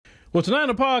Well, tonight on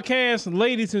the podcast,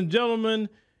 ladies and gentlemen,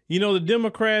 the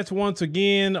Democrats once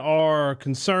again are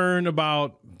concerned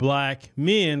about black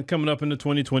men coming up in the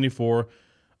 2024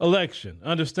 election.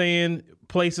 Understand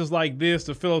places like this,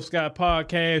 the Philip Scott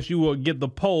podcast, you will get the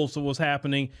pulse of what's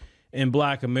happening in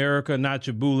black America, not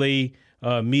your boule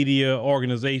media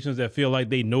organizations that feel like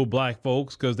they know black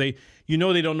folks because they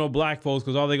don't know black folks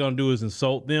because all they're going to do is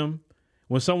insult them.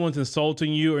 When someone's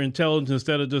insulting you or intelligent,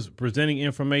 instead of just presenting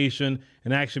information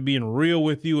and actually being real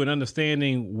with you and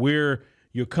understanding where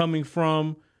you're coming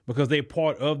from because they're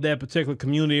part of that particular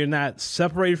community and not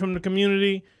separated from the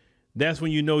community, that's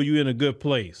when you know you're in a good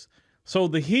place. So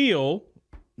The Hill,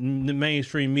 the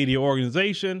mainstream media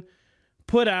organization,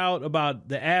 put out about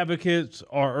the advocates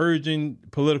are urging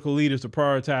political leaders to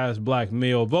prioritize black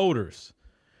male voters.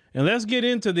 And let's get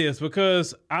into this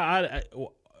because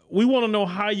we want to know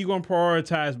how you're going to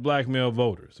prioritize black male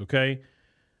voters, okay?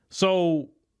 So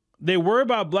they worry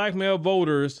about black male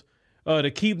voters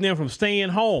to keep them from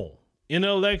staying home in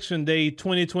election day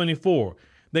 2024.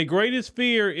 Their greatest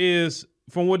fear is,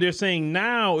 from what they're saying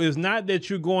now, is not that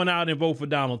you're going out and vote for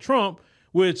Donald Trump,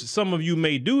 which some of you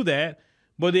may do that,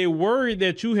 but they're worried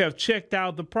that you have checked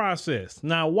out the process.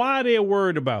 Now, why are they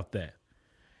worried about that?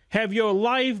 Have your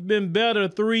life been better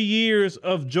 3 years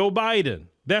of Joe Biden?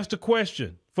 That's the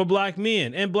question. For black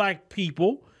men and black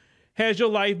people, has your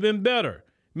life been better?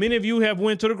 Many of you have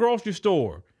went to the grocery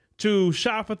store to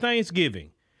shop for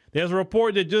Thanksgiving. There's a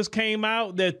report that just came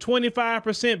out that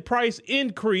 25% price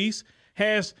increase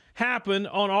has happened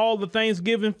on all the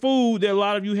Thanksgiving food that a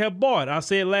lot of you have bought. I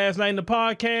said last night in the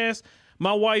podcast,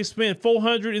 my wife spent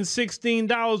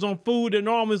 $416 on food that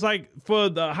normally is like for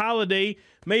the holiday,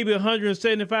 maybe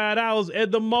 $175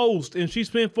 at the most, and she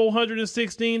spent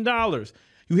 $416.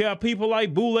 You have people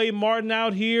like Boule Martin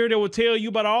out here that will tell you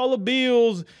about all the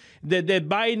bills that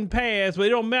Biden passed, but it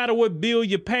don't matter what bill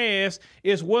you pass,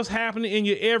 it's what's happening in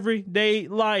your everyday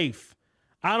life.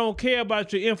 I don't care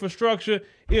about your infrastructure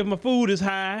if my food is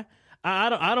high.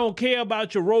 I don't care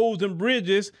about your roads and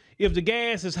bridges if the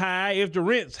gas is high, if the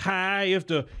rent's high, if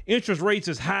the interest rates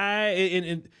is high,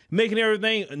 and making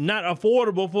everything not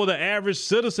affordable for the average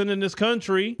citizen in this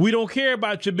country. We don't care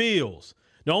about your bills.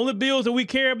 The only bills that we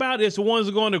care about is the ones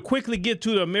that are going to quickly get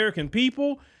to the American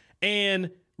people and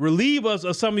relieve us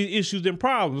of some of these issues and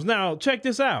problems. Now, check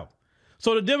this out.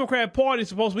 So the Democrat Party is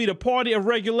supposed to be the party of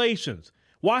regulations.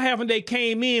 Why haven't they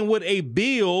came in with a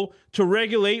bill to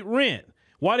regulate rent?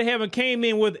 Why they haven't came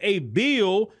in with a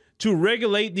bill to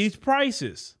regulate these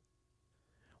prices?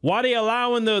 Why they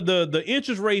allowing the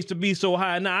interest rates to be so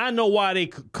high? Now, I know why they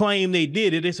claim they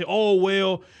did it. They say, oh,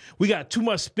 well, we got too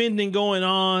much spending going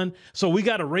on, so we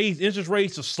got to raise interest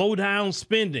rates to slow down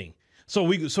spending. So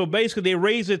basically they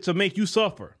raise it to make you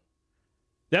suffer.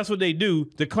 That's what they do,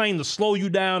 to claim to slow you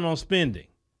down on spending.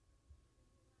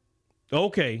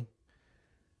 Okay.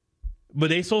 But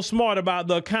they so smart about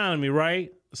the economy,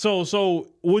 right? So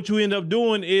what you end up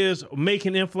doing is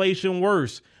making inflation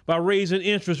worse by raising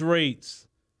interest rates.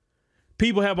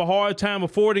 People have a hard time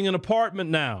affording an apartment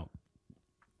now.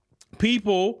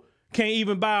 People can't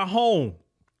even buy a home.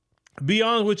 Be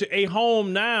honest with you, a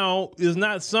home now is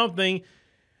not something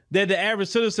that the average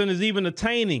citizen is even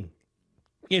attaining.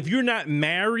 If you're not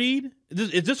married,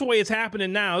 it's just the way it's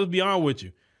happening now. Let's be honest with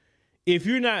you. If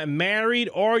you're not married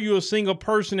or you're a single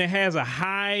person that has a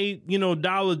high,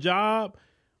 dollar job,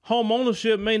 home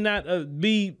ownership may not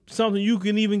be something you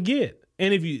can even get.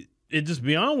 And just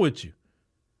be honest with you,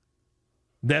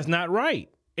 that's not right.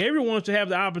 Everyone should have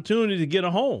the opportunity to get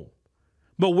a home.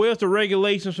 But where's the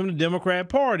regulations from the Democrat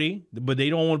Party? But they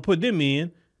don't want to put them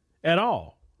in at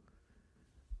all.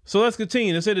 So let's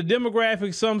continue. They say the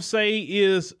demographic, some say,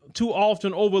 is too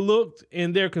often overlooked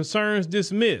and their concerns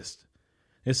dismissed.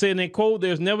 They say, and they quote,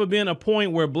 there's never been a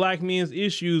point where black men's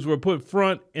issues were put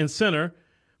front and center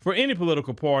for any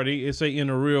political party. It's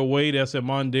in a real way. That's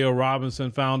Mondale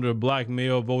Robinson, founder of Black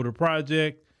Male Voter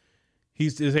Project. He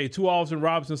says, too often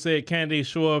Robinson said candidates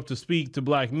show up to speak to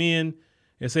black men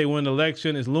and say when the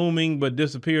election is looming but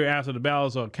disappear after the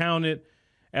ballots are counted.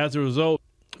 As a result,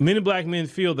 many black men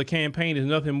feel the campaign is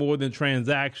nothing more than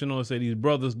transactional and say these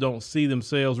brothers don't see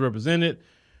themselves represented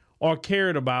or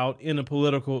cared about in a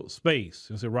political space.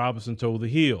 And so Robinson told The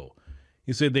Hill.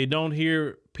 He said they don't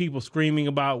hear people screaming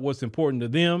about what's important to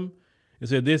them. He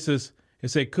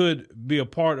said could be a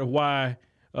part of why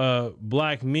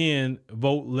black men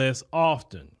vote less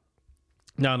often.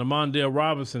 Now, the Mondale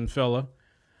Robinson fella,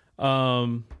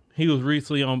 he was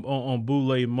recently on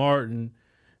Boule Martin.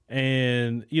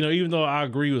 And, even though I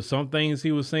agree with some things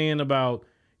he was saying about,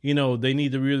 they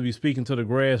need to really be speaking to the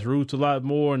grassroots a lot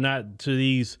more, not to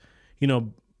these,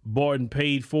 bought and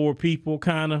paid for people,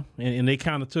 kind of, and they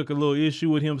kind of took a little issue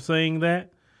with him saying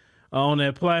that on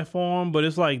that platform. But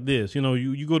it's like this,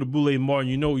 you go to Boulay Martin,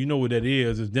 you know what that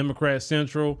is. It's Democrat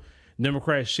Central,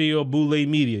 Democrat Shield, Boulay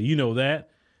Media, you know that.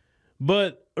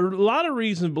 But a lot of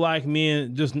reasons black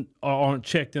men just aren't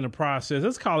checked in the process.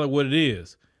 Let's call it what it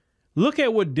is. Look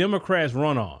at what Democrats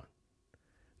run on.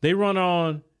 They run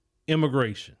on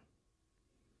immigration.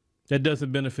 That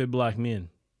doesn't benefit black men.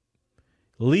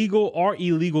 Legal or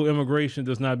illegal immigration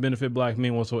does not benefit black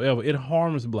men whatsoever. It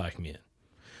harms black men.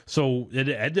 So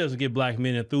that doesn't get black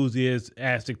men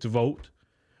enthusiastic to vote.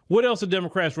 What else do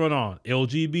Democrats run on?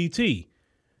 LGBT.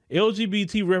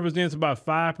 LGBT represents about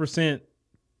 5%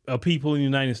 of people in the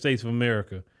United States of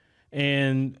America.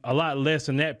 And a lot less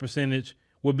than that percentage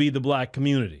would be the black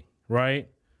community, right?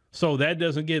 So that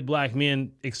doesn't get black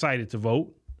men excited to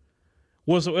vote.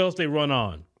 What else they run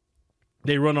on?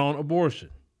 They run on abortion.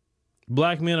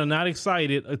 Black men are not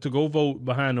excited to go vote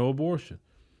behind no abortion.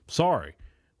 Sorry,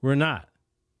 we're not.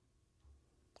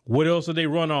 What else do they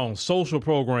run on? Social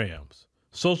programs.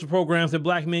 Social programs that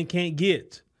black men can't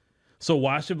get. So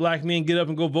why should black men get up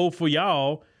and go vote for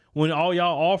y'all when all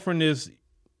y'all offering is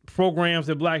programs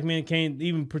that black men can't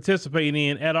even participate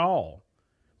in at all?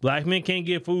 Black men can't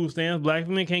get food stamps. Black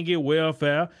men can't get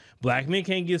welfare. Black men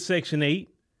can't get Section 8.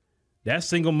 That's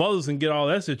single mothers can get all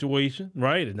that situation,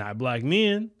 right? And not black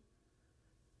men.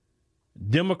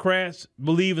 Democrats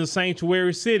believe in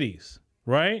sanctuary cities,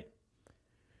 right?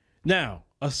 Now,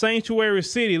 a sanctuary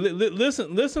city,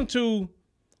 listen to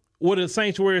what a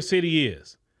sanctuary city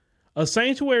is. A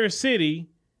sanctuary city,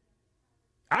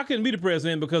 I couldn't be the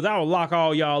president because I would lock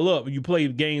all y'all up when you play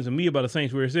games with me about a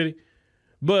sanctuary city.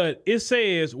 But it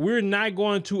says we're not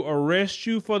going to arrest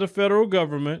you for the federal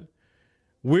government.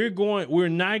 We're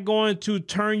not going to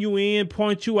turn you in,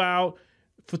 point you out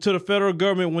to the federal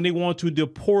government when they want to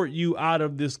deport you out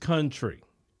of this country.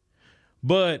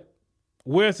 But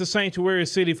where's the sanctuary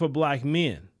city for black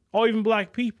men or even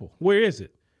black people? Where is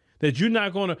it? That you're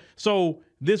not going to. So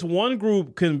this one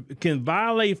group can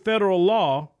violate federal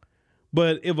law,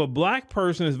 but if a black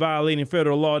person is violating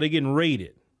federal law, they're getting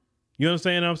raided. You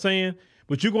understand what I'm saying?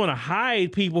 But you're going to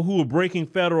hide people who are breaking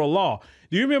federal law.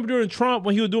 Do you remember during Trump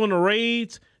when he was doing the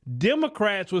raids,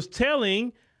 Democrats was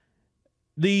telling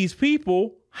these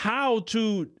people how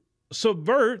to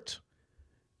subvert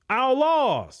our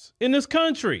laws in this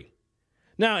country?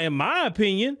 Now, in my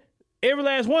opinion, every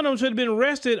last one of them should have been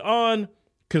arrested on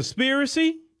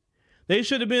conspiracy. They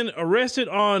should have been arrested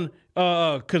on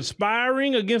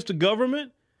conspiring against the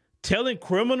government, telling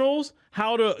criminals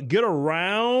how to get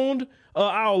around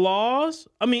our laws.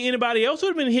 I mean, anybody else would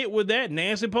have been hit with that.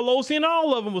 Nancy Pelosi and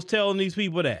all of them was telling these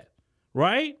people that,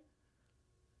 right?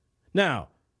 Now,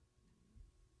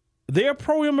 they're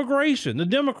pro-immigration, the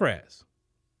Democrats.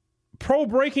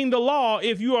 Pro-breaking the law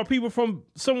if you are people from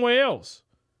somewhere else.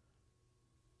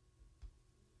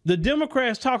 The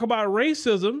Democrats talk about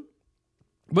racism,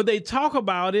 but they talk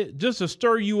about it just to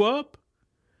stir you up,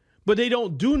 but they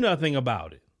don't do nothing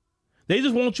about it. They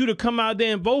just want you to come out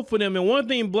there and vote for them. And one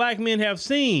thing black men have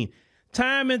seen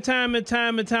time and time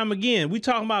again, we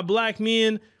talking about black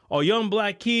men or young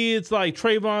black kids like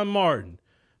Trayvon Martin,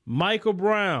 Michael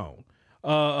Brown.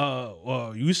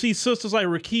 You see sisters like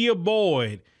Rakia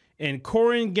Boyd and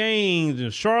Corinne Gaines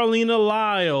and Charlena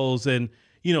Lyles and,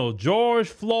 George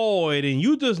Floyd, and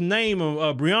you just name them,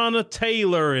 Breonna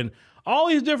Taylor, and all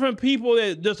these different people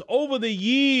that just over the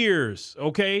years,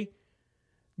 okay,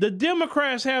 the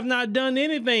Democrats have not done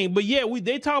anything, but yet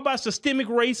they talk about systemic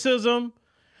racism.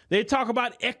 They talk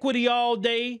about equity all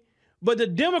day, but the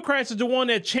Democrats is the one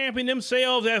that champion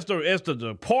themselves as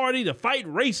the party to fight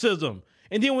racism.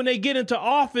 And then when they get into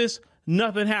office,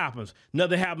 nothing happens.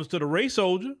 Nothing happens to the race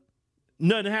soldier.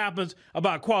 Nothing happens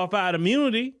about qualified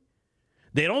immunity.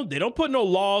 They don't put no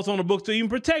laws on the books to even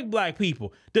protect black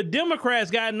people. The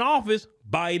Democrats got in office,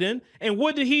 Biden, and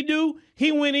what did he do?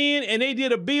 He went in and they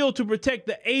did a bill to protect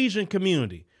the Asian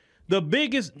community. The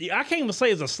biggest, I can't even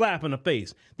say it's a slap in the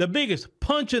face, the biggest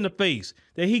punch in the face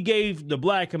that he gave the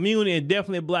black community and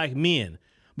definitely black men.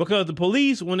 Because the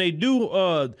police, when they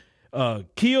do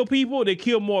kill people, they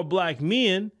kill more black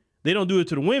men. They don't do it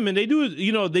to the women. They do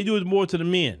it, they do it more to the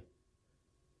men.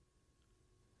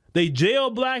 They jail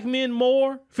black men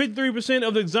more. 53%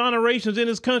 of the exonerations in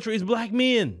this country is black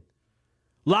men.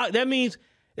 That means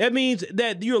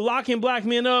that you're locking black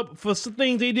men up for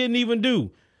things they didn't even do.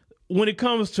 When it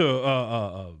comes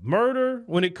to murder,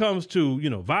 when it comes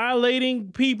to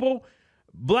violating people,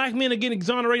 black men are getting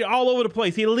exonerated all over the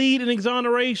place. They lead in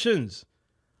exonerations.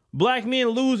 Black men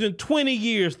losing 20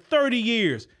 years, 30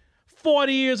 years,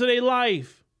 40 years of their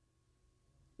life.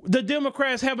 The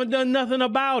Democrats haven't done nothing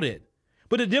about it.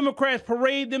 But the Democrats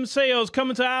parade themselves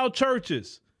coming to our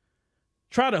churches,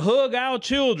 try to hug our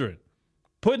children,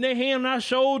 putting their hand on our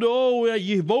shoulder. Oh,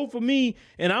 you vote for me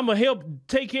and I'm going to help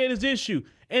take care of this issue.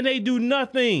 And they do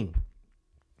nothing.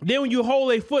 Then when you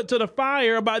hold a foot to the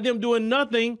fire about them doing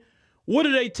nothing, what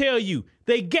do they tell you?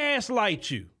 They gaslight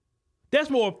you. That's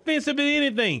more offensive than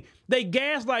anything. They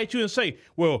gaslight you and say,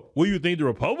 well, what do you think the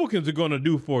Republicans are going to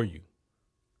do for you?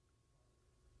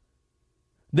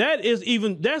 That's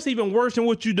even worse than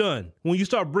what you done when you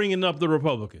start bringing up the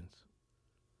Republicans.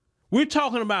 We're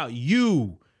talking about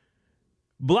you.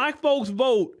 Black folks'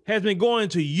 vote has been going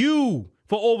to you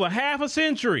for over half a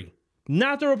century,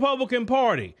 not the Republican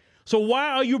Party. So why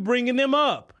are you bringing them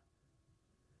up?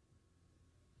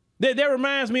 That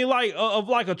reminds me of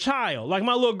a child, like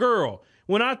my little girl.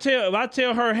 When I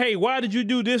tell her, hey, why did you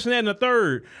do this and that and the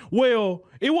third? Well,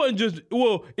 it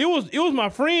was my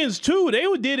friends too. They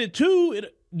did it too.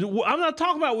 I'm not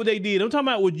talking about what they did. I'm talking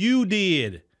about what you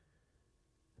did.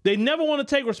 They never want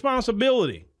to take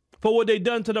responsibility for what they've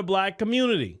done to the black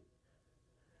community.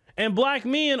 And black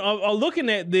men are looking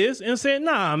at this and saying,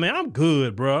 nah, man, I'm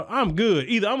good, bro. I'm good.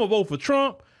 Either I'm going to vote for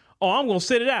Trump or I'm going to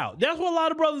sit it out. That's what a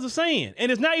lot of brothers are saying. And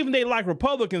it's not even they like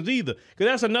Republicans either, because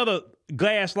that's another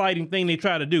gaslighting thing they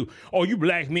try to do. Oh, you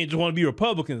black men just want to be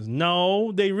Republicans.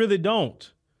 No, they really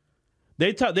don't.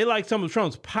 They like some of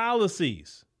Trump's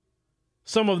policies.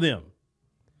 Some of them.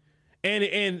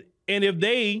 And if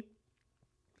they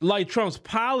like Trump's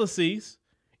policies,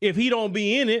 if he don't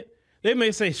be in it, they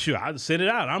may say, sure, I'll sit it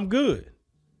out. I'm good.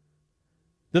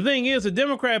 The thing is, the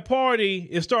Democrat Party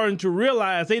is starting to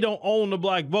realize they don't own the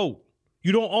black vote.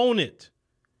 You don't own it.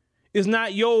 It's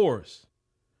not yours.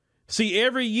 See,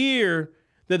 every year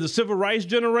that the civil rights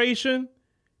generation,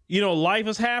 life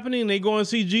is happening, they go and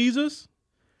see Jesus,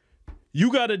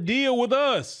 you got to deal with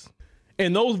us.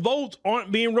 And those votes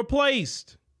aren't being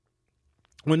replaced.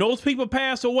 When those people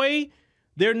pass away,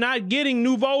 they're not getting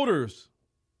new voters.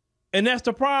 And that's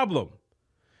the problem.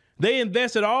 They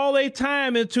invested all their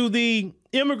time into the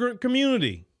immigrant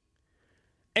community.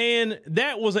 And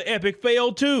that was an epic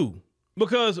fail too,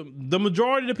 because the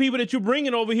majority of the people that you're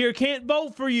bringing over here can't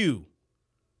vote for you.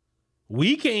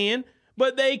 We can,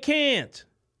 but they can't.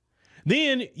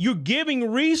 Then you're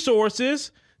giving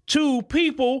resources to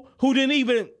people who didn't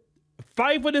even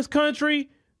fight for this country,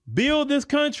 build this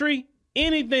country,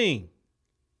 anything.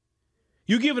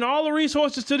 You're giving all the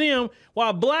resources to them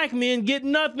while black men get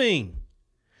nothing.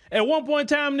 At one point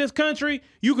in time in this country,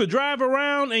 you could drive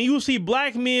around and you'll see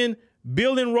black men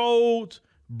building roads,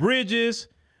 bridges,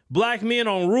 black men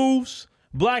on roofs,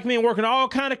 black men working all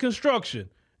kind of construction.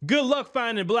 Good luck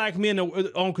finding black men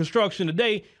on construction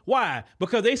today. Why?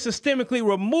 Because they systemically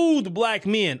removed black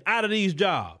men out of these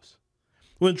jobs.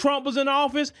 When Trump was in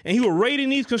office and he was raiding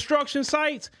these construction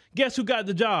sites, guess who got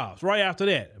the jobs right after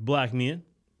that? Black men.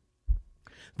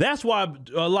 That's why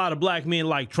a lot of black men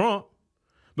like Trump,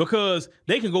 because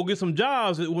they can go get some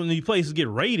jobs when these places get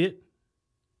raided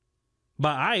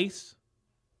by ICE.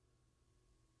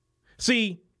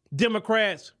 See,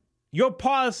 Democrats, your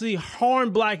policy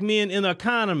harmed black men in the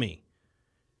economy.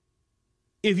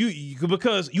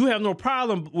 Because you have no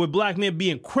problem with black men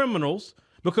being criminals,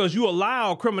 because you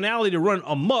allow criminality to run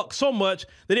amok so much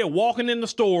that they're walking in the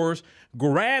stores,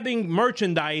 grabbing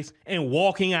merchandise and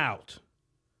walking out.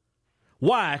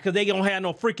 Why? Because they don't have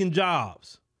no freaking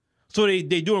jobs. So they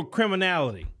doing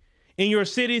criminality. In your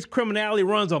cities, criminality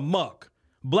runs amok.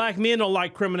 Black men don't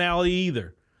like criminality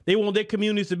either. They want their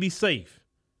communities to be safe.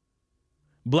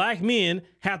 Black men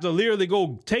have to literally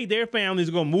go take their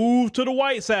families, go move to the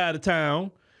white side of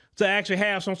town to actually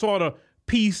have some sort of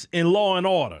peace and law and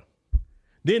order.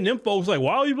 Then them folks like,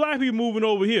 why are you black people moving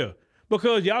over here?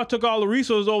 Because y'all took all the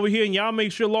resources over here and y'all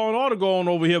make sure law and order go on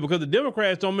over here, because the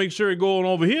Democrats don't make sure it go on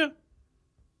over here.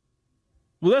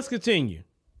 Well, let's continue.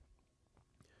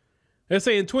 Let's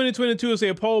say in 2022,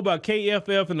 a poll by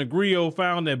KFF and the GRIO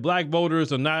found that black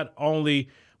voters are not only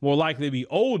more likely to be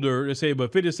older,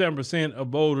 but 57% of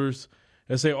voters,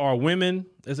 are women,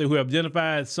 who have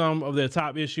identified some of their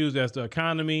top issues as the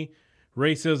economy,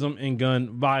 racism, and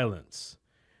gun violence.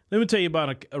 Let me tell you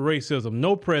about a racism.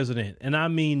 No president, and I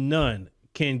mean none,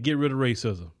 can get rid of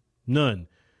racism. None.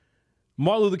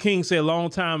 Martin Luther King said a long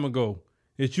time ago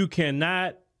that you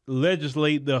cannot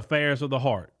legislate the affairs of the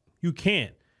heart. You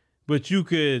can't. But you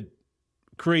could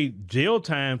create jail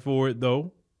time for it,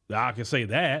 though. I can say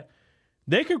that.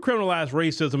 They could criminalize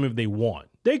racism if they want.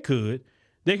 They could.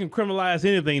 They can criminalize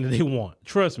anything that they want.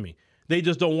 Trust me. They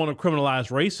just don't want to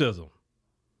criminalize racism.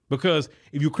 Because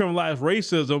if you criminalize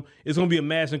racism, it's going to be a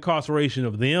mass incarceration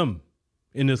of them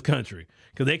in this country,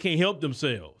 because they can't help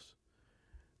themselves.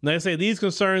 Now, they say these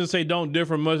concerns, they say, don't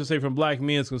differ much, they say, from black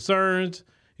men's concerns.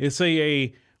 They say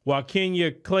a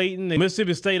Wakenya Clayton, the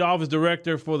Mississippi State Office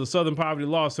Director for the Southern Poverty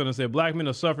Law Center, said black men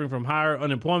are suffering from higher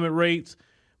unemployment rates.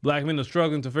 Black men are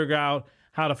struggling to figure out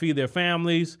how to feed their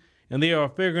families, and they are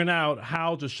figuring out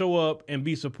how to show up and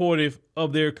be supportive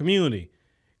of their community.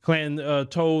 Clanton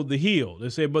told The Hill. They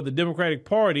said, but the Democratic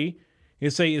Party, they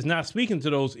say, is not speaking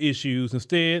to those issues.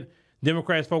 Instead,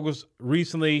 Democrats' focus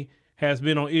recently has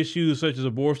been on issues such as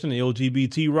abortion and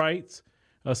LGBT rights.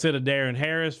 Senator Darren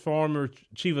Harris, former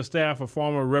chief of staff for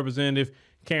former Representative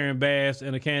Karen Bass,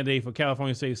 and a candidate for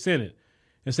California State Senate.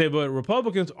 And said, but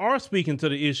Republicans are speaking to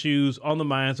the issues on the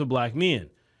minds of black men.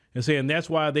 And saying that's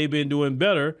why they've been doing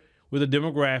better with the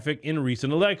demographic in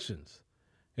recent elections.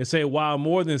 They say while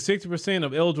more than 60%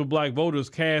 of eligible black voters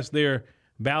cast their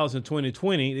ballots in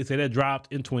 2020, they say that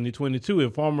dropped in 2022.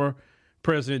 And former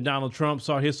President Donald Trump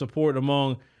saw his support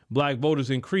among black voters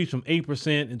increase from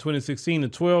 8% in 2016 to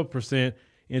 12%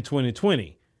 in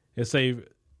 2020. They say,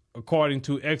 according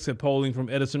to exit polling from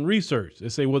Edison Research, they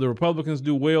say, well, the Republicans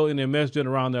do well in their messaging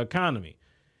around the economy,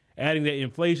 adding that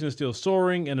inflation is still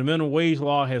soaring and the minimum wage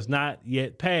law has not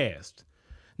yet passed.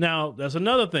 Now, that's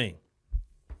another thing.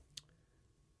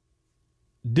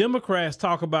 Democrats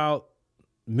talk about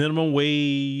minimum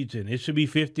wage and it should be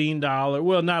 $15.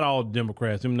 Well, not all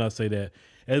Democrats, let me not say that.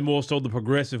 And more so the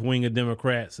progressive wing of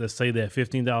Democrats that say that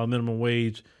 $15 minimum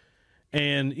wage.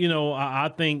 And, you know,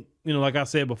 I think, you know, like I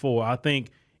said before, I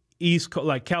think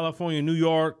like California, New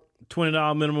York,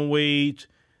 $20 minimum wage,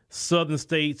 southern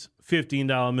states,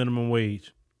 $15 minimum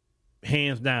wage,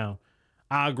 hands down.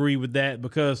 I agree with that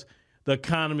because the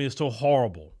economy is so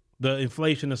horrible. The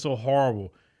inflation is so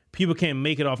horrible. People can't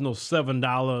make it off no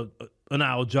 $7 an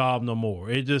hour job no more.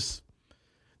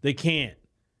 They can't.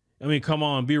 I mean, come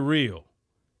on, be real.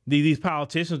 These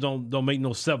politicians don't make no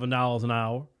 $7 an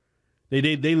hour.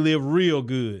 They live real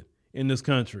good in this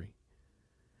country.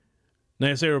 Now,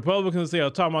 they say Republicans, they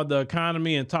are talking about the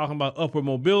economy and talking about upward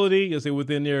mobility, they say,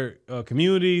 within their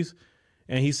communities.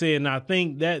 And he said, and I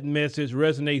think that message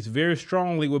resonates very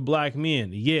strongly with black men.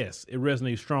 Yes, it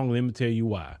resonates strongly. Let me tell you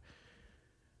why.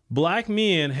 Black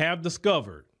men have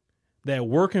discovered that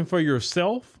working for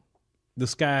yourself, the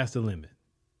sky's the limit.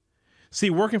 See,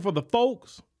 working for the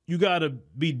folks, you got to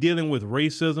be dealing with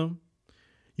racism.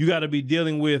 You got to be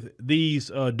dealing with these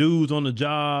dudes on the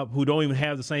job who don't even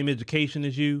have the same education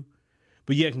as you,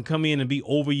 but yet can come in and be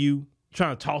over you,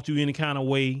 trying to talk to you any kind of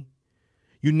way.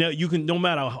 You can, no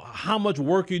matter how much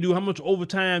work you do, how much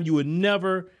overtime, you would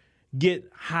never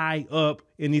get high up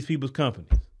in these people's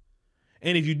companies.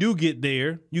 And if you do get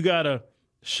there, you got to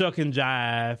shuck and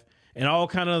jive and all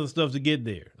kind of other stuff to get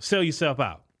there. Sell yourself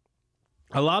out.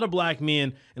 A lot of black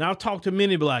men, and I've talked to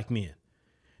many black men,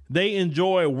 they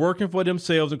enjoy working for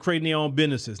themselves and creating their own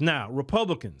businesses. Now,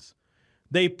 Republicans,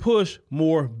 they push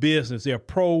more business. They're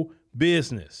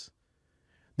pro-business.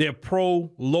 They're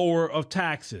pro-lower of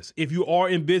taxes. If you are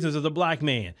in business as a black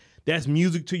man, that's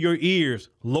music to your ears,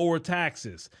 lower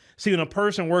taxes. See, when a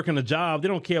person working a job, they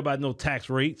don't care about no tax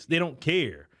rates. They don't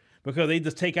care because they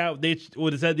just take out their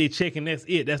check and that's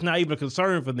it. That's not even a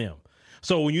concern for them.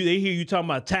 So when they hear you talking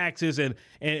about taxes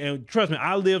and trust me,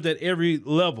 I lived at every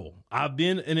level. I've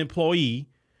been an employee,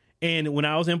 and when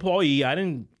I was an employee, I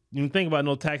didn't even think about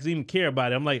no taxes, even care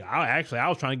about it. I'm like, I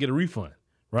was trying to get a refund,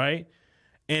 right?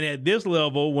 And at this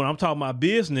level, when I'm talking about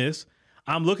business,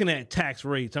 I'm looking at tax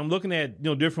rates. I'm looking at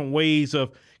different ways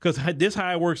of, because this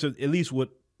how it works, at least with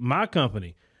my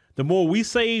company. The more we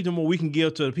save, the more we can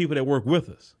give to the people that work with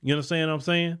us. You understand what I'm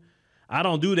saying? I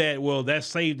don't do that. Well, that's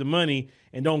save the money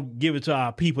and don't give it to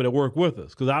our people that work with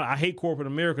us. Because I hate corporate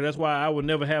America. That's why I would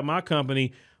never have my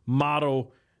company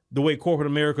model the way corporate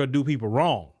America do people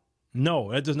wrong.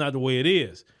 No, that's just not the way it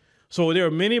is. So there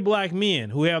are many black men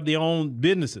who have their own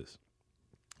businesses.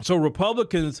 So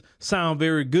Republicans sound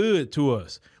very good to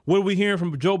us. What are we hearing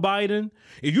from Joe Biden?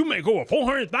 If you make over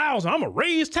 $400,000, I'm going to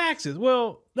raise taxes.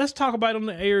 Well, let's talk about it in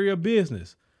the area of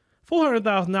business.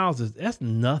 $400,000, that's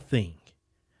nothing.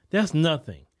 That's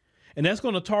nothing. And that's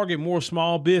going to target more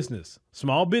small business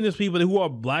people who are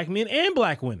black men and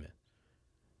black women.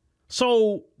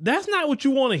 So that's not what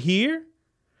you want to hear.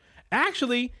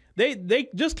 Actually, they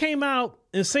just came out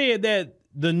and said that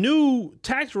the new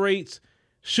tax rates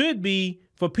should be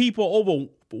for people over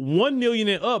 1 million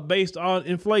and up based on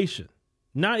inflation.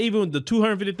 Not even the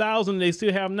 250,000 they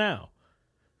still have now.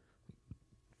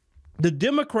 The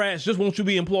Democrats just want you to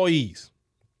be employees.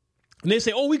 And they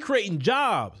say, oh, we creating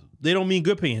jobs. They don't mean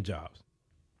good paying jobs.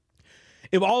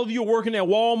 If all of you are working at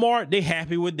Walmart, they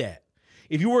happy with that.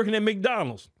 If you're working at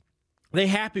McDonald's, they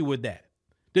happy with that.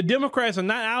 The Democrats are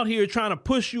not out here trying to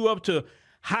push you up to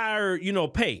higher,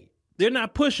 pay. They're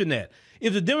not pushing that.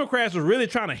 If the Democrats are really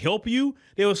trying to help you,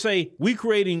 they will say, we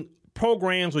creating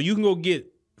programs where you can go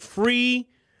get free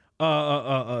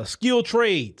skilled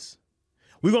trades.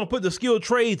 We're going to put the skilled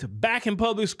trades back in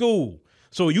public school.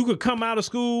 So you could come out of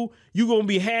school, you're going to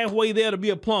be halfway there to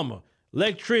be a plumber,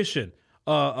 electrician,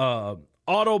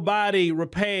 auto body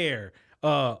repair,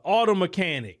 auto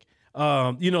mechanic.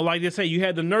 Like they say, you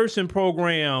had the nursing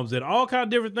programs and all kinds of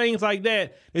different things like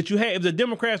that you had. If the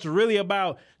Democrats are really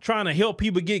about trying to help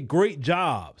people get great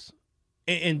jobs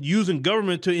and using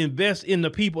government to invest in the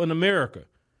people in America,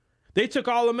 they took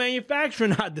all the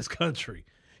manufacturing out of this country.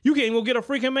 You can't even go get a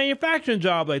freaking manufacturing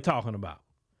job they're talking about.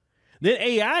 Then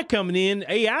AI coming in,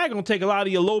 AI going to take a lot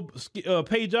of your low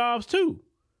pay jobs too.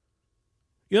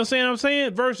 You understand what I'm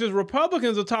saying? Versus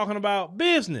Republicans are talking about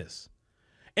business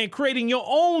and creating your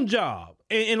own job.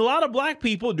 And a lot of black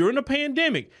people during the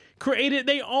pandemic created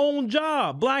their own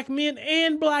job, black men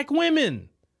and black women.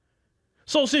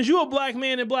 So since you're a black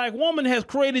man and black woman has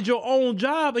created your own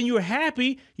job and you're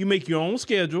happy, you make your own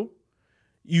schedule,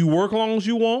 you work as long as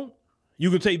you want,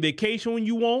 you can take vacation when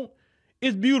you want.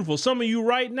 It's beautiful. Some of you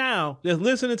right now that's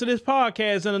listening to this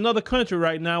podcast in another country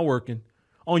right now working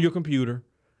on your computer.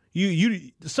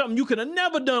 You something you could have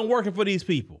never done working for these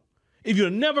people if you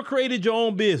had never created your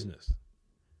own business.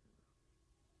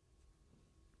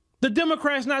 The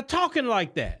Democrats not talking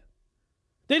like that.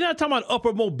 They're not talking about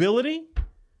upward mobility.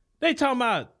 They talking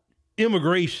about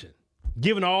immigration,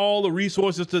 giving all the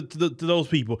resources to those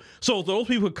people. So those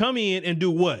people come in and do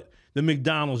what? The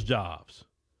McDonald's jobs.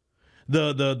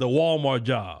 The Walmart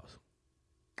jobs.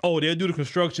 Oh, they'll do the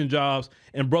construction jobs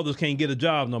and brothers can't get a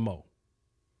job no more.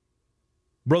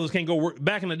 Brothers can't go work.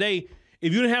 Back in the day,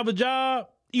 if you didn't have a job,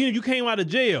 even if you came out of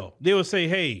jail, they would say,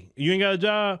 hey, you ain't got a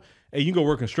job, hey, you can go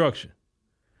work construction.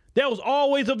 That was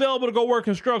always available to go work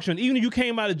construction, even if you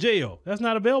came out of jail. That's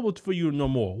not available for you no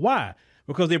more. Why?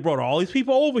 Because they brought all these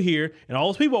people over here, and all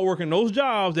those people are working those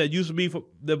jobs that used to be for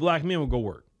the black men would go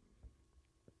work.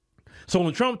 So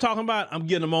when Trump talking about, I'm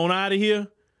getting them on out of here,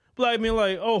 black men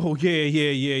like, oh,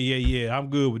 yeah,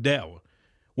 I'm good with that one.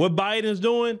 What Biden's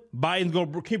doing, Biden's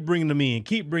going to keep bringing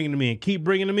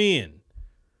them in.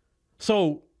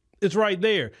 So it's right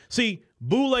there. See,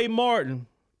 Boule Martin,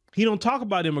 he don't talk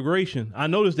about immigration. I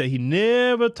noticed that he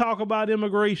never talk about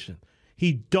immigration.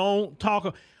 He don't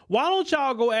talk. Why don't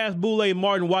y'all go ask Boule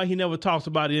Martin why he never talks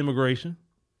about immigration?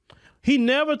 He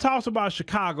never talks about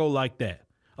Chicago like that,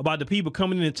 about the people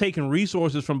coming in and taking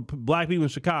resources from black people in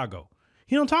Chicago.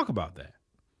 He don't talk about that.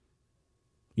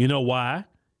 You know why?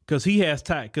 Because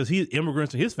he's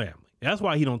immigrants in his family. That's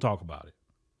why he don't talk about it.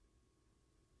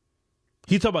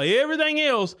 He talk about everything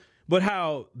else, but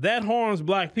how that harms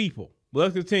black people. But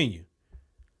let's continue.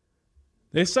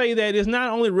 They say that it's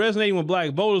not only resonating with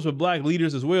black voters, but black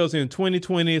leaders as well. So in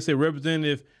 2020, it said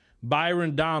Representative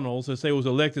Byron Donalds, they say, was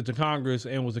elected to Congress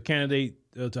and was a candidate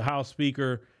to House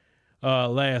Speaker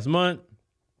last month.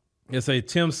 They say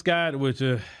Tim Scott.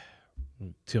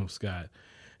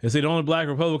 They say the only black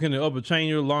Republican in the upper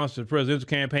chamber launched a presidential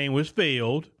campaign, which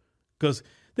failed because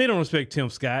they don't respect Tim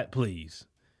Scott. Please,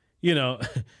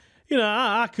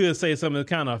 I could say something that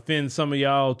kind of offends some of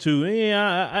y'all too.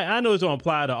 Yeah, I know it's don't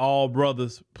apply to all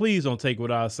brothers. Please don't take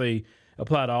what I say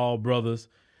apply to all brothers.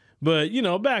 But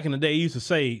back in the day, he used to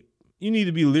say you need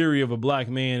to be leery of a black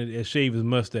man that shave his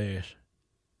mustache.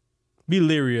 Be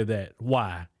leery of that.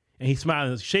 Why? And he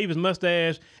smiles, shave his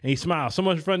mustache, and he smiles so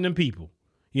much in front of them people.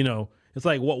 It's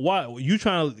like, why you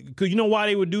trying to, cause you know why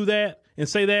they would do that and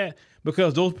say that?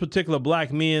 Because those particular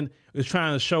black men is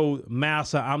trying to show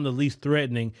massa, I'm the least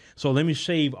threatening. So let me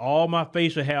shave all my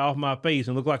facial hair off my face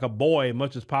and look like a boy as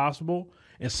much as possible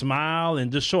and smile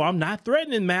and just show I'm not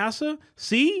threatening massa.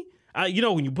 See,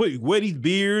 when you wear these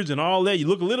beards and all that, you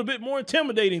look a little bit more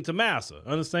intimidating to massa.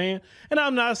 Understand? And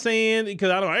I'm not saying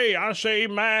because I shave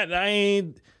mine.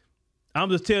 I'm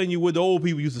just telling you what the old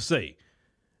people used to say.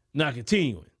 Now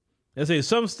continuing. They say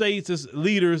some states as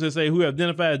leaders, they say, who have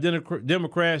identified as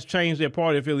Democrats changed their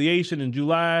party affiliation in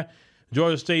July.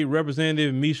 Georgia State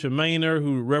Representative Misha Maynor,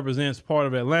 who represents part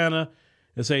of Atlanta,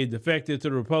 they say defected to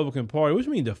the Republican Party. What do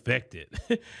you mean defected?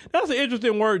 That's an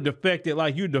interesting word, defected,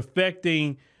 like you're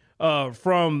defecting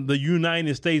from the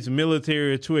United States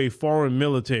military to a foreign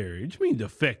military. What do you mean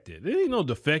defected? There ain't no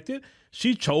defected.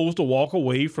 She chose to walk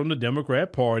away from the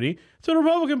Democrat Party to the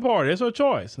Republican Party. That's her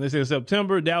choice. And they say in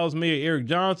September, Dallas Mayor Eric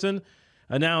Johnson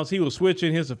announced he was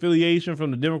switching his affiliation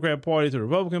from the Democrat Party to the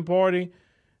Republican Party.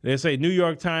 They say New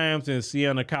York Times and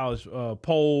Siena College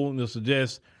poll that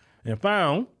suggests and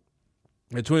found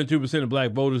that 22% of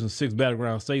black voters in 6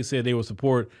 battleground states said they would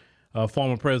support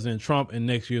former President Trump in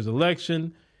next year's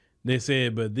election. They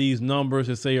said, but these numbers,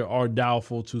 they say, are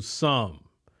doubtful to some.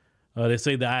 They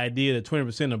say the idea that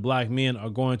 20% of black men are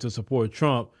going to support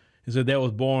Trump is that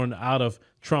was born out of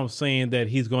Trump saying that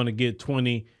he's going to get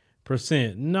 20%.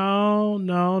 No.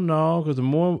 Because the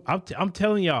more I'm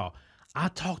telling y'all, I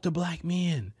talk to black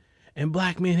men, and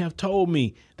black men have told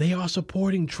me they are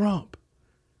supporting Trump.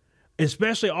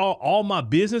 Especially all my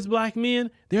business black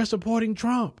men, they're supporting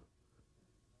Trump.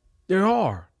 There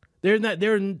are. They're not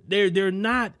dealing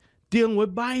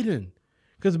with Biden,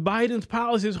 because Biden's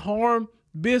policies harm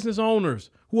business owners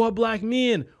who are black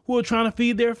men who are trying to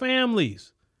feed their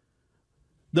families.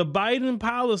 The Biden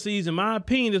policies, in my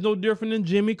opinion, is no different than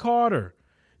Jimmy Carter.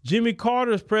 Jimmy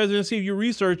Carter's presidency, if you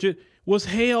research it, was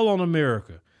hell on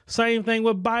America. Same thing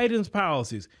with Biden's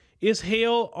policies. It's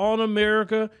hell on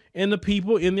America and the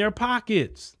people in their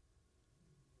pockets.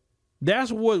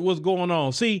 That's what was going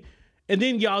on. See, and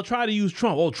then y'all try to use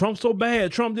Trump. Oh, Trump's so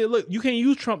bad. Trump did. Look, you can't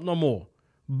use Trump no more.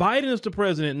 Biden is the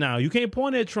president now. You can't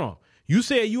point at Trump. You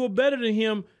said you were better than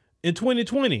him in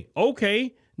 2020.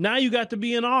 Okay, now you got to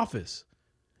be in office.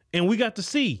 And we got to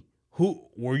see who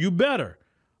were you better.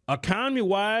 Economy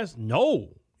wise,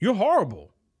 no. You're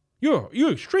horrible.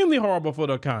 You're extremely horrible for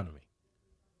the economy.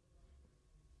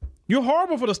 You're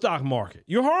horrible for the stock market.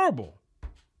 You're horrible.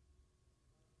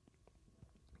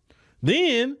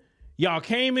 Then y'all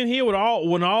came in here with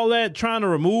all that trying to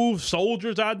remove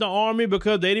soldiers out the army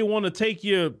because they didn't want to take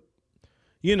your,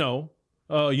 you know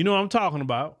what I'm talking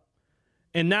about.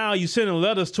 And now you sending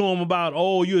letters to them about,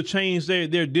 you'll change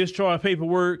their discharge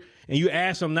paperwork, and you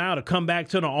ask them now to come back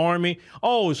to the army.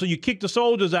 Oh, so you kick the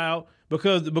soldiers out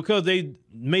because they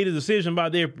made a decision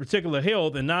about their particular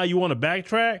health, and now you want to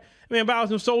backtrack? Man, if I was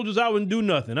some soldiers, I wouldn't do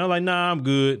nothing. I'm like, nah, I'm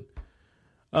good.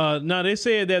 Now, they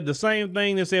said that the same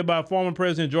thing they said about former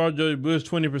President George W. Bush,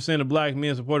 20% of black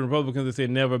men supporting Republicans, they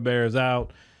said never bears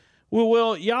out.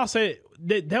 Well, y'all said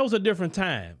that was a different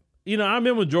time. You know, I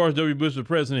remember George W. Bush was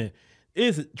president.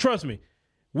 Trust me,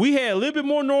 we had a little bit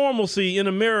more normalcy in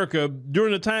America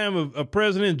during the time of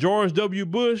President George W.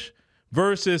 Bush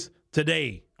versus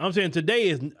today. I'm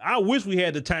saying I wish we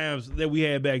had the times that we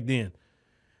had back then.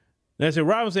 That's it.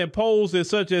 Robinson polls as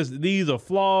such as these are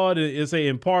flawed. It's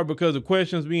in part because the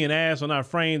questions being asked are not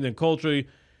framed in culturally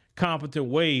competent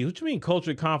ways. What you mean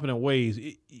culturally competent ways?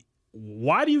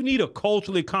 Why do you need a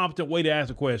culturally competent way to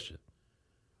ask a question?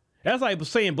 That's like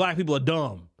saying black people are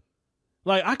dumb.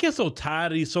 Like, I get so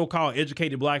tired of these so-called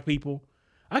educated black people.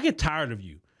 I get tired of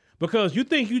you because you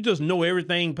think you just know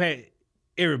everything past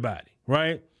everybody,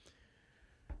 right?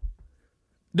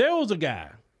 There was a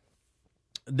guy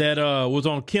that was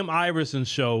on Kim Iverson's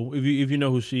show, if you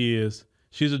know who she is.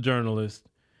 She's a journalist.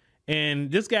 And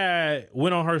this guy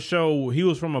went on her show. He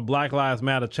was from a Black Lives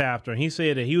Matter chapter, and he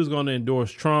said that he was going to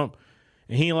endorse Trump,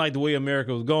 and he didn't like the way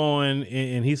America was going,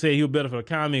 and he said he was better for the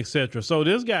economy, etc. So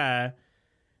this guy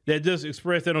that just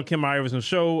expressed that on Kim Iverson's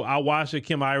show, I watched it.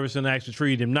 Kim Iverson actually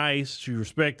treated him nice. She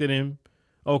respected him.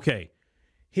 Okay.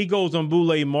 He goes on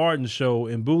Boulay Martin's show,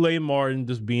 and Boulay Martin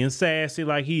just being sassy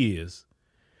like he is.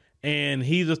 And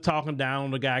he's just talking down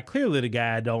on the guy. Clearly the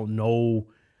guy don't know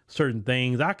certain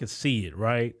things. I could see it,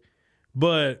 right?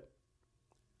 But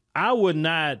I would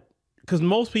not, because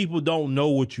most people don't know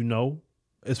what you know,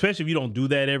 especially if you don't do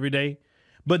that every day.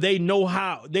 But they know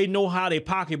how their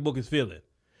pocketbook is feeling.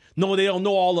 No, they don't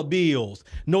know all the bills.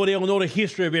 No, they don't know the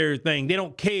history of everything. They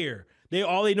don't care.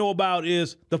 All they know about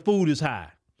is the food is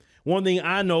high. One thing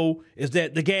I know is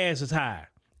that the gas is high.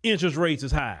 Interest rates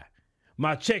is high.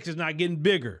 My checks is not getting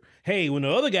bigger. Hey, when the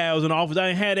other guy was in office, I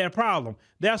didn't have that problem.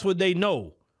 That's what they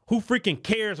know. Who freaking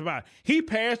cares about it? He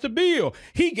passed a bill.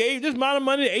 He gave this amount of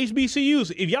money to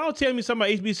HBCUs. If y'all tell me something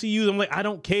about HBCUs, I'm like, I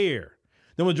don't care.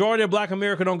 The majority of black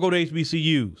America don't go to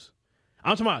HBCUs.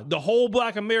 I'm talking about the whole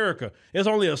black America. There's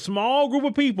only a small group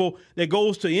of people that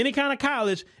goes to any kind of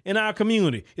college in our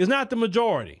community. It's not the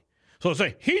majority. So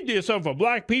say he did something for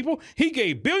black people. He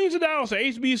gave billions of dollars to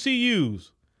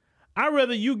HBCUs. I'd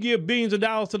rather you give billions of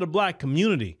dollars to the black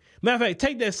community. Matter of fact,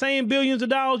 take that same billions of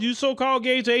dollars you so-called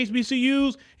gave to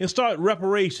HBCUs and start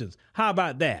reparations. How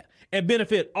about that? And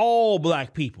benefit all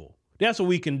black people. That's what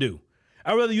we can do.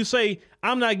 I'd rather you say,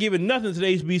 I'm not giving nothing to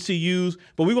the HBCUs,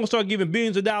 but we're going to start giving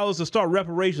billions of dollars to start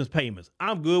reparations payments.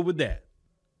 I'm good with that.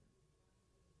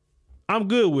 I'm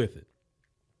good with it.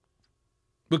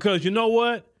 Because you know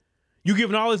what? You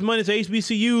giving all this money to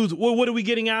HBCUs, well, what are we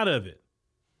getting out of it?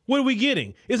 What are we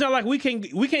getting? It's not like we can't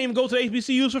even go to the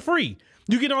HBCUs for free.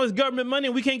 You get all this government money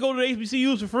and we can't go to the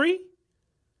HBCUs for free?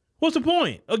 What's the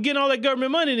point of getting all that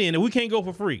government money in and we can't go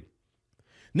for free?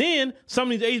 Then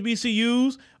some of these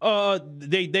HBCUs,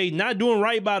 they not doing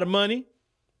right by the money.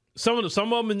 Some of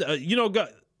them,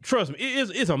 Trust me,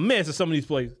 it's a mess in some of these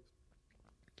places.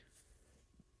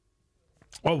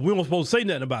 Oh, we weren't supposed to say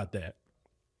nothing about that.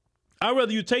 I'd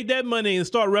rather you take that money and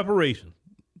start reparations.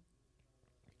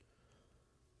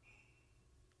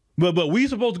 But we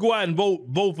supposed to go out and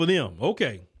vote for them.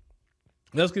 Okay,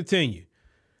 let's continue.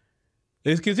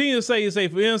 They continue to say,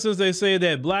 for instance, they say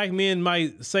that black men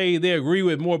might say they agree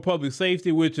with more public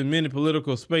safety, which in many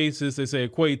political spaces, they say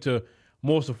equate to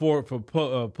more support for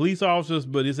police officers.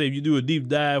 But they say if you do a deep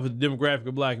dive with the demographic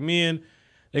of black men,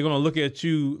 they're going to look at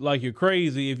you like you're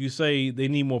crazy if you say they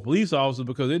need more police officers,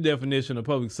 because their definition of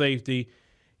public safety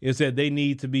is that they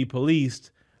need to be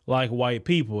policed like white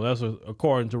people. That's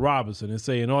according to Robinson. They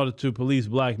say in order to police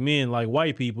black men like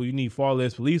white people, you need far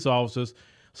less police officers.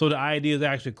 So the idea is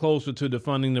actually closer to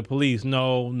defunding the police.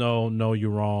 No, you're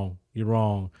wrong. You're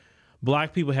wrong.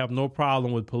 Black people have no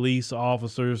problem with police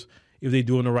officers if they're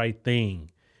doing the right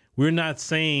thing. We're not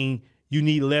saying you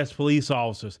need less police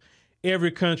officers.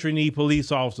 Every country needs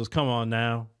police officers. Come on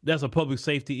now. That's a public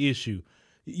safety issue.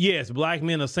 Yes, black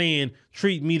men are saying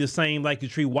treat me the same like you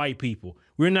treat white people.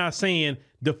 We're not saying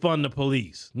defund the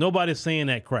police. Nobody's saying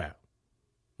that crap.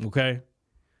 Okay?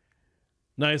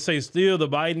 Now, they say still the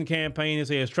Biden campaign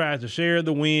has tried to share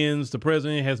the wins the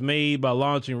president has made by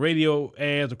launching radio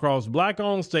ads across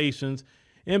black-owned stations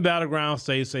in battleground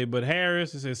states. But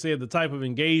Harris said the type of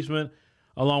engagement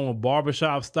along with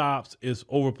barbershop stops is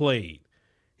overplayed.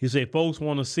 He said folks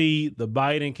want to see the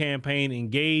Biden campaign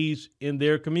engaged in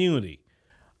their community.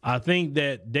 I think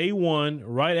that day one,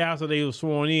 right after they were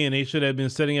sworn in, they should have been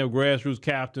setting up grassroots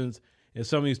captains in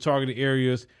some of these targeted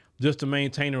areas just to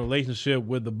maintain a relationship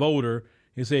with the voter.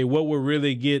 He said what would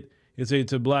really get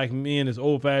to black men is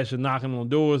old-fashioned knocking on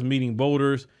doors, meeting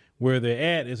voters where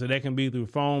they're at. He said that can be through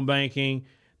phone banking,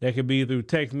 that could be through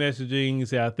text messaging. He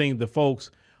said I think the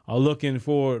folks are looking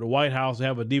for the White House to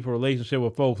have a deeper relationship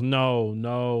with folks. No.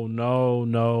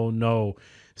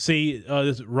 See,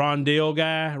 this Rondell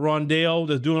guy,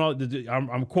 that's doing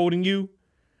all. I'm quoting you,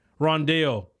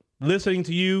 Rondell. Listening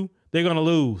to you, they're gonna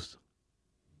lose.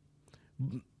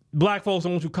 Black folks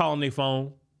don't want you calling their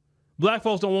phone. Black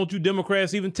folks don't want you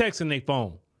Democrats even texting their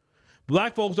phone.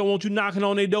 Black folks don't want you knocking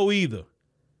on their door either.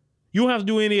 You don't have to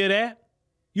do any of that.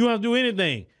 You don't have to do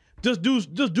anything. Just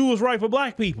do what's right for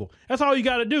black people. That's all you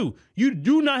got to do. You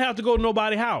do not have to go to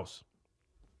nobody's house.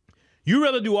 You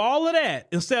rather do all of that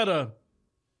instead of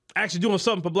actually doing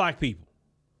something for black people.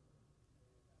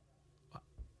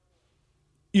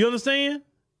 You understand?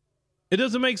 It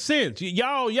doesn't make sense.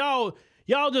 Y'all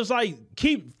just like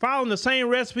keep following the same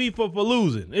recipe for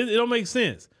losing. It don't make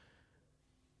sense.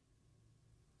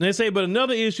 And they say, but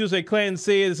another issue is that Clinton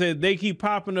said they keep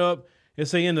popping up and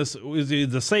saying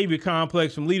the savior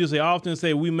complex from leaders. They often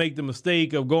say we make the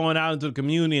mistake of going out into the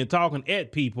community and talking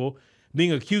at people,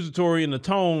 being accusatory in the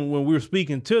tone when we're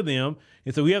speaking to them.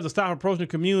 And so we have to stop approaching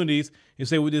communities and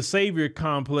say with this savior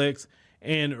complex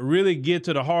and really get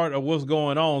to the heart of what's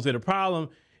going on. So the problem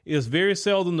is very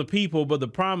seldom the people, but the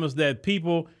promise that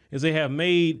people, as they have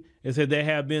made, is that they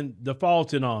have been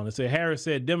defaulted on. And so Harris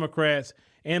said Democrats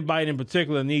and Biden in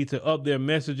particular need to up their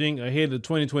messaging ahead of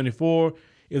 2024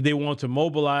 if they want to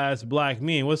mobilize black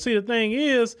men. Well, see, the thing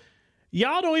is,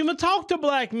 y'all don't even talk to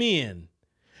black men.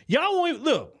 Y'all won't even,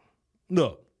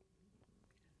 look.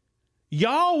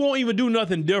 Y'all won't even do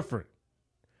nothing different.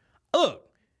 Look,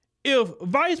 if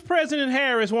Vice President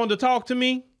Harris wanted to talk to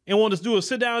me and wanted to do a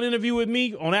sit-down interview with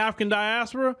me on African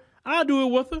diaspora, I'd do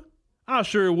it with her. I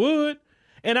sure would.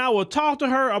 And I would talk to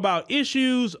her about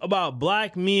issues about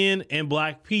black men and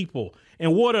black people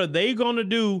and what are they going to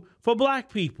do for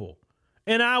black people.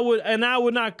 And I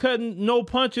would not cut no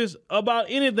punches about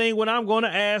anything when I'm going to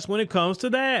ask when it comes to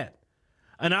that.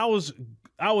 And I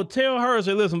would tell her,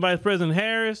 say, listen, Vice President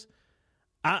Harris,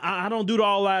 I don't do the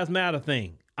all lives matter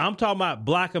thing. I'm talking about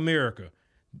black America.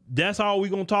 That's all we're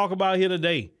going to talk about here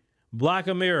today. Black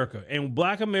America. And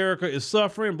black America is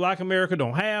suffering. Black America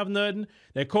don't have nothing.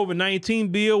 That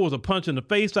COVID-19 bill was a punch in the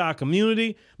face to our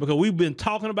community because we've been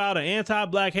talking about an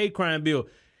anti-black hate crime bill.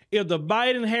 If the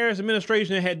Biden-Harris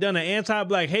administration had done an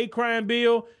anti-black hate crime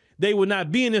bill, they would not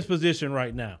be in this position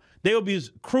right now. They would be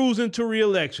cruising to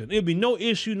re-election. It'd be no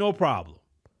issue, no problem.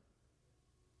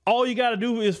 All you got to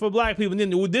do is for black people.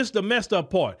 And then this is the messed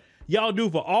up part. Y'all do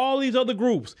for all these other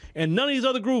groups, and none of these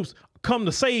other groups come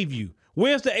to save you.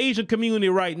 Where's the Asian community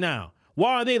right now?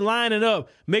 Why are they lining up,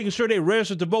 making sure they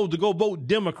register to go vote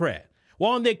Democrat?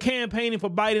 Why aren't they campaigning for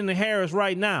Biden and Harris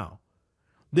right now?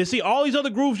 They see all these other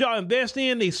groups y'all invest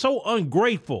in, they so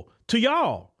ungrateful to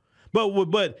y'all.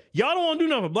 But y'all don't want to do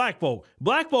nothing for black folk.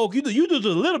 Black folk, you do just a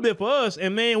little bit for us,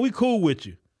 and man, we cool with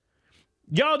you.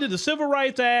 Y'all did the Civil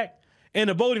Rights Act and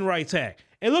the Voting Rights Act.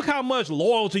 And look how much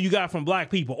loyalty you got from black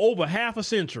people over half a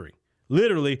century,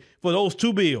 literally, for those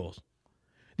two bills.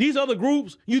 These other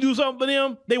groups, you do something for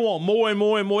them, they want more and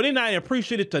more and more. They're not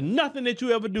appreciated to nothing that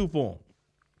you ever do for them.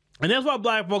 And that's why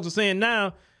black folks are saying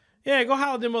now, yeah, go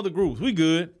holler at them other groups. We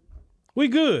good. We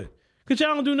good. Because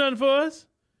y'all don't do nothing for us.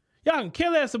 Y'all can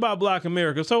care less about black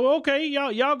America. So, okay,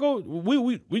 y'all go,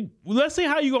 let's see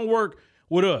how you going to work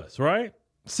with us, right?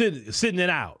 Sitting it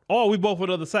out. Or we both on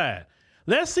the other side.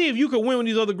 Let's see if you can win with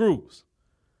these other groups.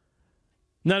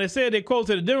 Now, they said, they quote,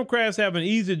 said the Democrats have an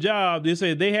easy job. They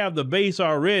said they have the base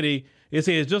already. They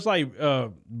say it's just like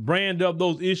brand up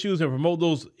those issues and promote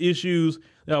those issues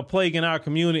that are plaguing our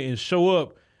community and show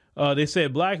up. They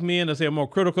said black men, they say, are more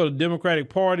critical of the Democratic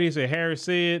Party. They say Harris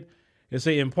said, they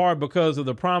say in part because of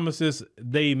the promises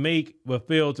they make but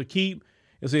fail to keep.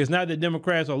 They say it's not that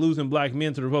Democrats are losing black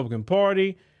men to the Republican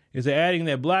Party. It's adding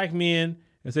that black men,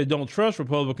 they say, don't trust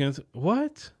Republicans.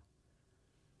 What?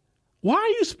 Why are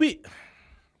you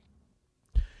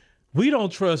We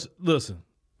don't trust. Listen,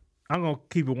 I'm going to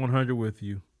keep it 100 with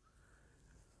you.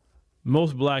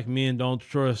 Most black men don't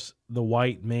trust the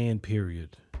white man,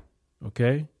 period.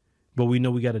 Okay? But we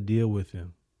know we got to deal with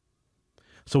him.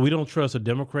 So we don't trust a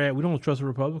Democrat. We don't trust a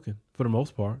Republican for the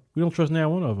most part. We don't trust neither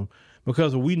one of them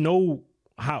because we know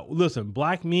how, listen,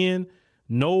 black men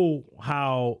know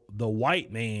how the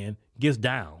white man gets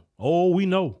down. Oh, we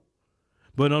know.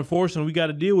 But unfortunately, we got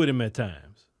to deal with him at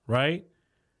times, right?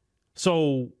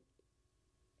 So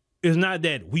it's not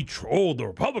that we troll the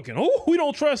Republican. Oh, we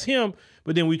don't trust him,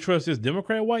 but then we trust this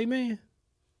Democrat white man.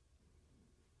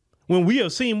 When we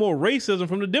have seen more racism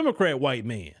from the Democrat white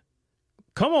man.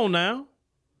 Come on now.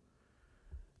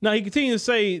 Now, he continues to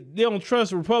say they don't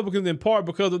trust Republicans in part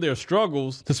because of their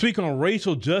struggles to speak on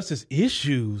racial justice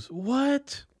issues.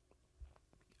 What?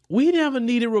 We never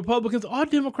needed Republicans or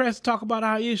Democrats to talk about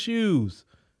our issues.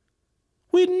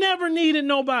 We never needed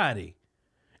nobody.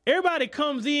 Everybody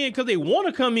comes in because they want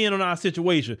to come in on our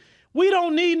situation. We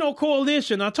don't need no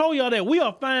coalition. I told y'all that we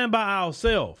are fine by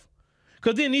ourselves.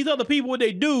 Because then these other people, what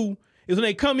they do is when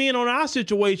they come in on our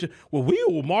situation, well, we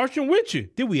were marching with you.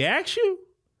 Did we ask you?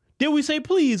 Did we say,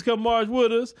 please come march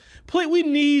with us? Please, we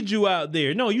need you out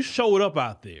there. No, you showed up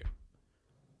out there.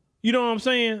 You know what I'm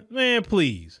saying? Man,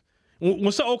 please.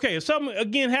 If something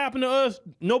again happened to us,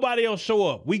 nobody else show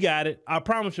up. We got it. I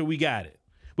promise you we got it.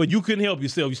 But you couldn't help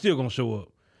yourself. You're still going to show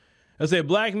up. I said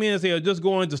black men say are just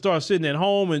going to start sitting at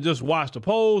home and just watch the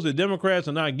polls. The Democrats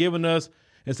are not giving us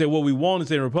and say what we want and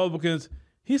say Republicans.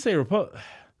 He said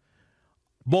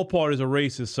both parties are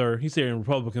racist, sir. He said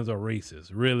Republicans are racist.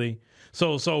 Really?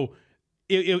 So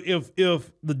if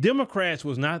the Democrats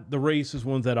was not the racist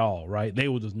ones at all, right? They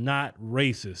were just not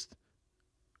racist.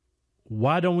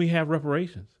 Why don't we have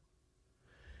reparations?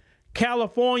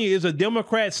 California is a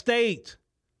Democrat state,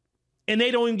 and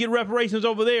they don't even get reparations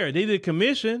over there. They did a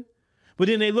commission, but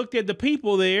then they looked at the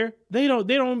people there. They're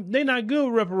not good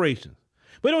with reparations.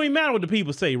 But it don't even matter what the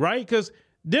people say, right? Because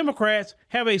Democrats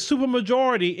have a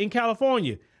supermajority in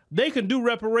California. They can do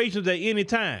reparations at any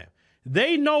time.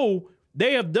 They know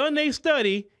they have done a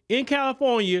study in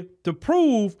California to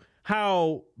prove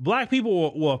how black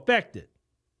people were affected.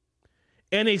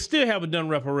 And they still haven't done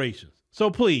reparations.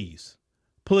 So please.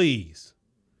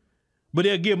 But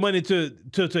they'll give money to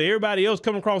everybody else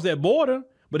coming across that border,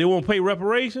 but they won't pay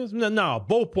reparations? No,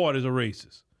 both parties are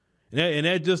racist. And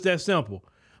that's just that simple.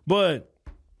 But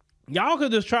y'all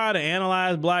could just try to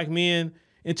analyze black men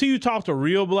until you talk to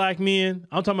real black men.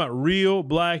 I'm talking about real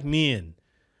black men.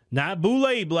 Not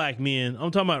boule black men.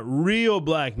 I'm talking about real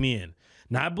black men.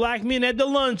 Not black men at the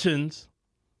luncheons.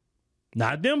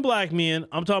 Not them black men.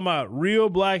 I'm talking about real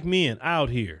black men out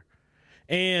here.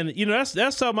 And, you know,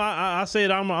 that's something I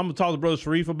said I'm going to talk to Brother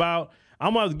Sharif about.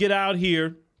 I'm going to get out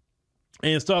here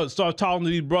and start talking to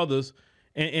these brothers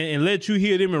and let you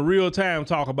hear them in real time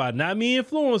talk about it. Not me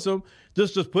influence them.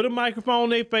 Just put a microphone in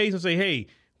their face and say, hey,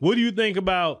 what do you think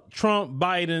about Trump,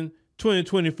 Biden,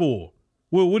 2024?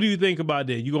 Well, what do you think about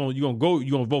that? You gonna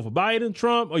vote for Biden,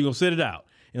 Trump, or you gonna sit it out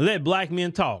and let black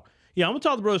men talk? Yeah, I'm gonna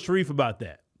talk to Brother Sharif about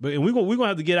that. But we're gonna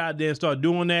have to get out there and start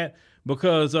doing that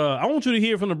because I want you to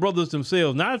hear from the brothers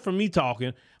themselves, not from me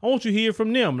talking. I want you to hear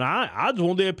from them. Now, I just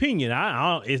want their opinion.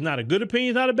 It's not a good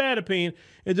opinion, it's not a bad opinion.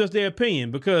 It's just their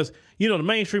opinion because, you know, the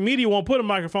mainstream media won't put a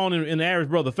microphone in the average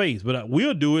brother face, but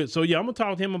we'll do it. So, yeah, I'm going to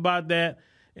talk to him about that.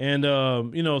 And,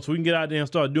 you know, so we can get out there and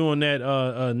start doing that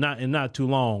not too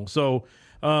long. So,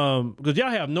 because y'all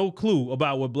have no clue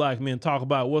about what black men talk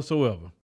about whatsoever.